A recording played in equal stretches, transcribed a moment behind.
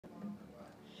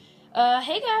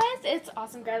Hey guys, it's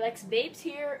Awesome Guy Likes Babes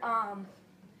here.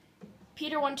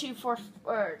 Peter124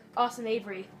 or Awesome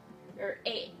Avery or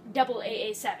double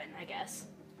AA7, I guess.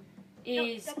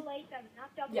 Is no, double A7,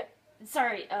 not double. Yeah,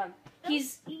 sorry.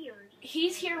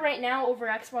 He's here right now over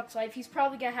Xbox Live. He's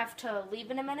probably gonna have to leave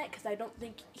in a minute because I don't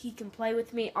think he can play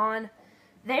with me on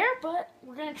there. But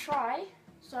we're gonna try.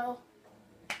 So,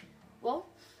 well,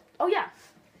 oh yeah.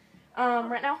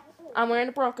 Right now I'm wearing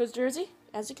a Broncos jersey,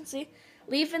 as you can see.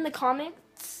 Leave in the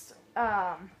comments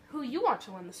who you want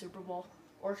to win the Super Bowl,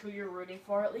 or who you're rooting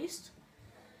for at least.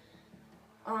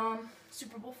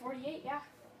 Super Bowl 48, yeah.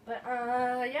 But,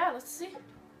 yeah, let's see.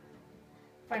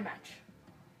 Find match.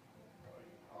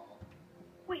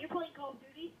 Wait, you're playing Call of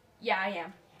Duty? Yeah, I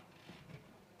am.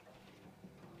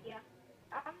 Yeah.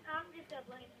 I'm just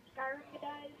playing Skyrim,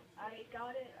 guys. I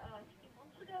got it a few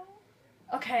months ago.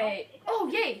 Okay. Oh,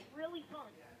 yay! Really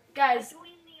fun. Guys. I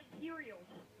joined the Imperials.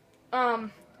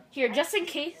 Here, just in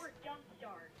case,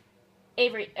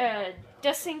 Avery,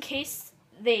 just in case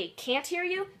they can't hear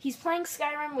you, he's playing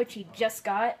Skyrim, which he just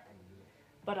got,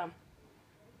 but, I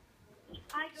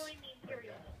joined the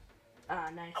Imperials.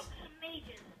 Nice. Oh, some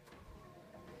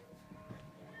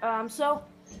mages. So,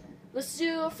 let's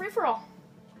do a free-for-all.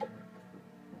 You're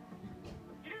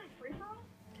doing free-for-all?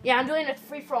 Yeah, I'm doing a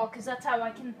free-for-all, because that's how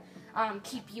I can,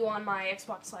 keep you on my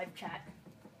Xbox Live chat.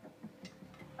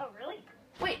 Oh, really?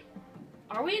 Wait.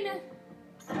 Are we in a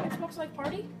Xbox Live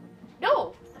party?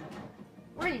 No!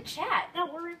 We're in chat. No,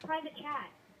 we're in private chat.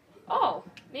 Oh,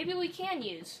 maybe we can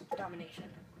use domination.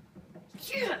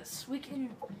 Yes! We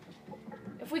can...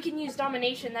 If we can use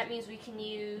domination, that means we can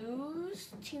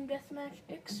use Team Deathmatch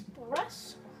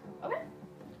Express. Okay.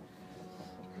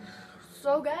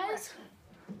 So, guys,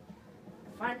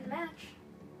 find the match.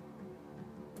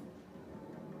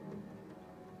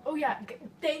 Oh, yeah.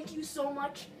 Thank you so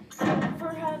much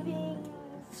for having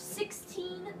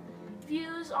 16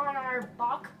 views on our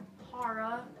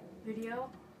Bakhara video.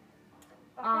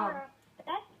 That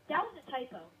was a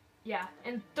typo. Yeah,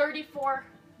 and 34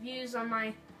 views on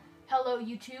my Hello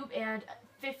YouTube, and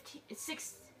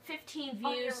 15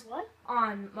 views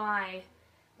on my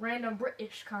Random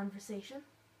British Conversation.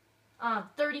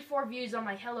 34 views on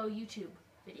my Hello YouTube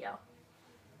video.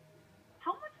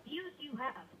 How much views do you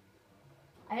have?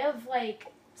 I have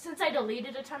since I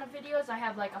deleted a ton of videos, I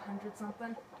have 100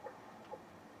 something.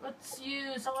 Let's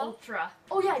use Ultra.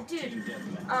 Oh yeah, dude.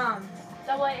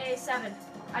 Double AA7.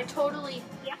 I totally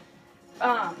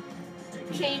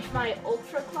changed my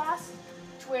Ultra class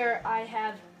to where I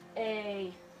have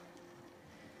a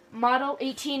Model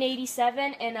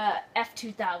 1887 and a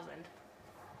F2000.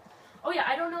 Oh yeah,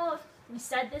 I don't know if we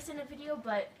said this in a video,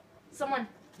 but someone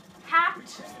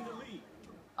hacked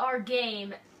our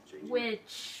game,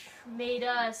 which made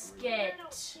us get... No,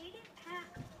 they didn't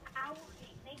hack our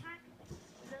game. They hacked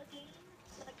the game,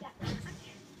 like that match.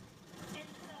 And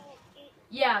so it...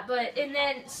 Yeah,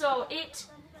 so it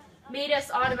made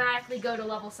us automatically go to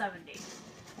level 70.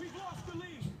 We've lost the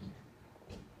lead.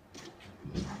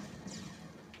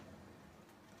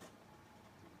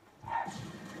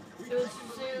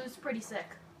 It was pretty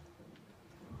sick.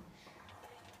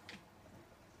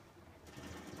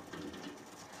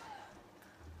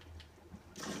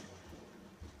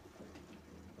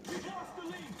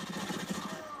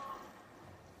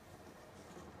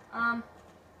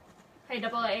 Hey,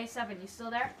 double A7, you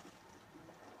still there?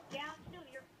 Yeah, I'm still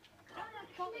here. Don't have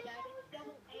to call me that. It's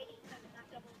double A7, not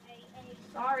double AA.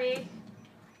 Sorry.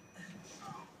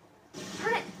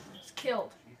 Turn it! It's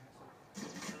killed.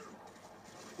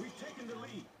 We've taken the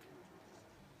lead.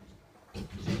 So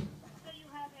you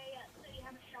have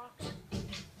a shotgun?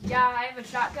 Yeah, I have a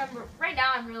shotgun, but right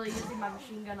now I'm really using my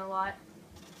machine gun a lot.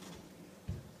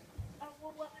 Oh,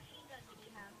 well, what machine gun do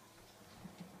you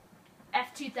have?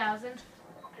 F2000.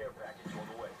 Care package on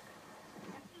the way.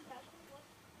 F2000?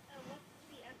 What's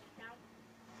the F2000?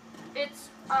 It's,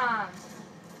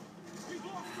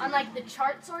 on the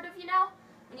chart sort of,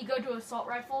 when you go to assault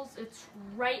rifles, it's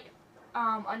right,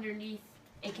 underneath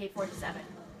AK-47.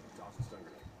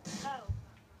 Oh.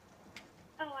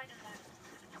 Oh, I know that.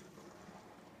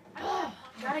 Oh,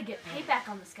 gotta get payback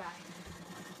on this guy.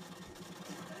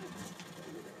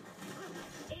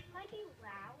 It might be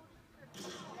loud for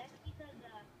people, that's because,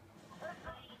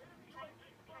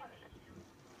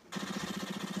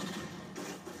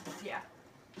 Yeah.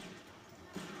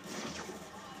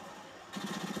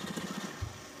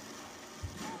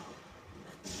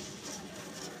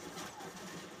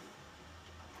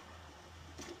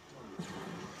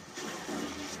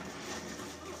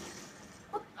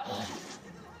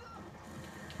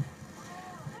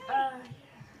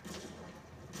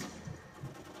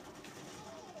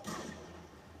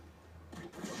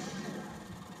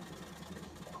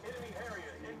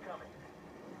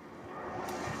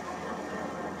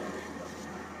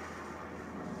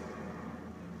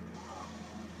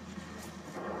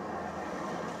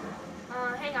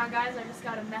 hang on, guys. I just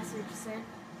got a message sent.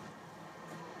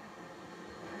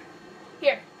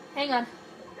 Here, hang on.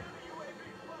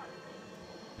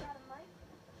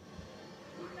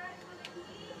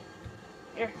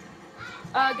 Here.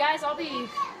 Guys, I'll be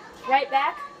right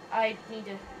back. I need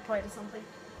to play to something.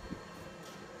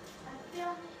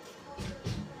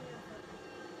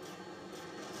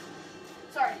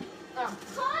 Sorry.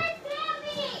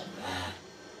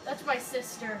 That's my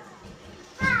sister.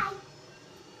 Hi.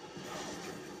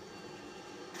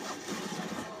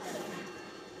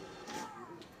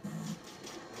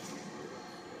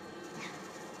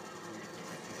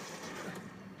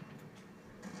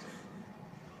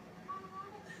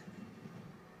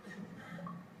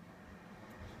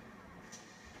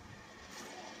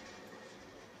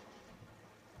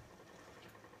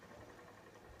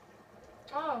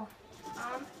 Oh,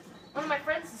 one of my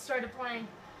friends has started playing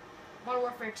Modern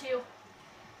Warfare 2.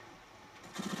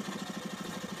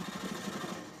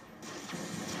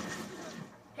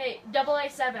 Hey,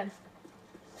 AA7.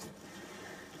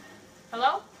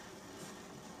 Hello?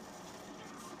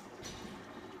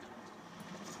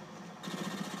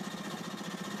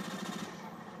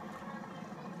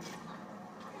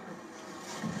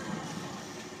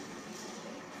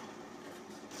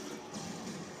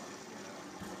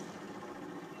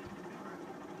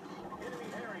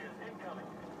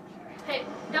 Hey,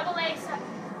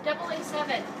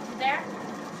 AA7, you there?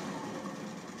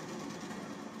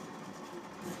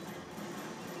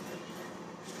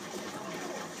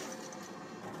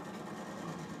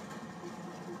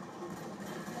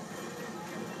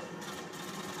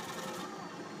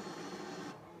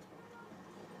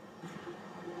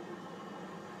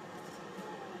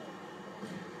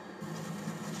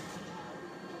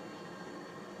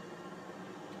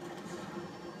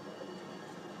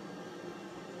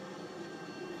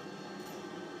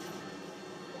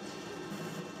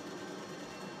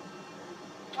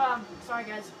 Sorry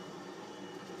guys.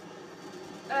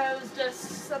 It was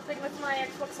just something with my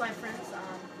Xbox Live friends.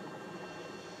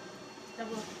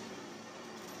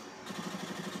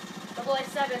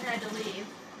 AA7 had to leave,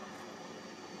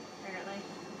 apparently.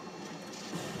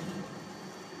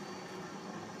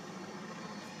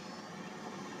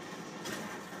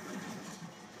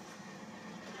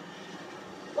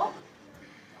 Well,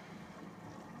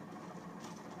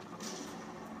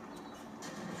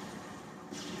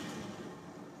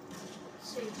 let's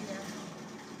see here.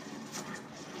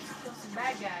 Kill some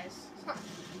bad guys.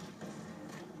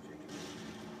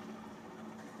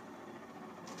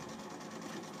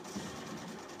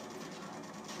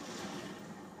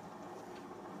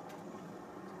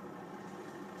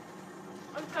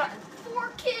 I've gotten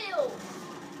 4 kills!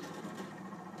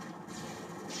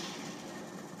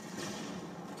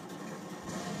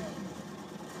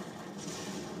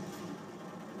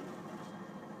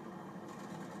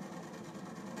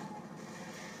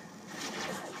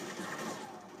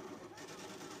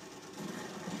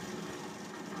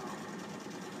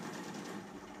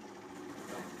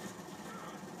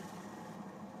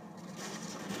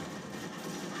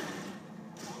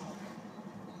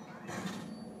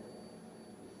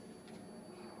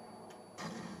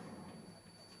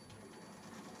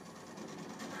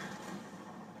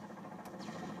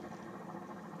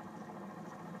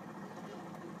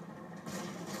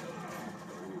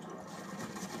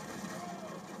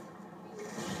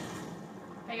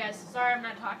 Hey guys, sorry I'm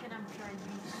not talking, I'm trying to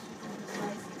be super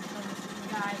nice on this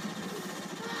guy.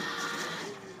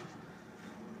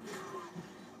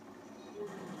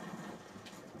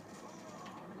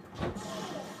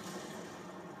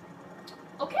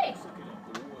 Okay.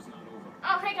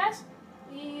 Oh, hey guys.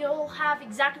 We'll have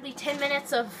exactly 10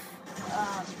 minutes of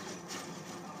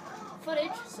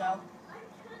footage, so.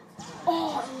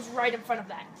 Oh, it was right in front of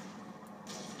that.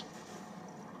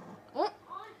 Well,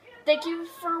 thank you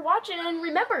for watching, and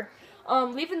remember,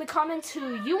 leave in the comments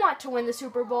who you want to win the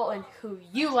Super Bowl and who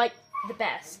you like the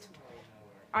best.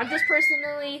 I'm just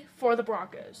personally for the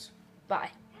Broncos. Bye.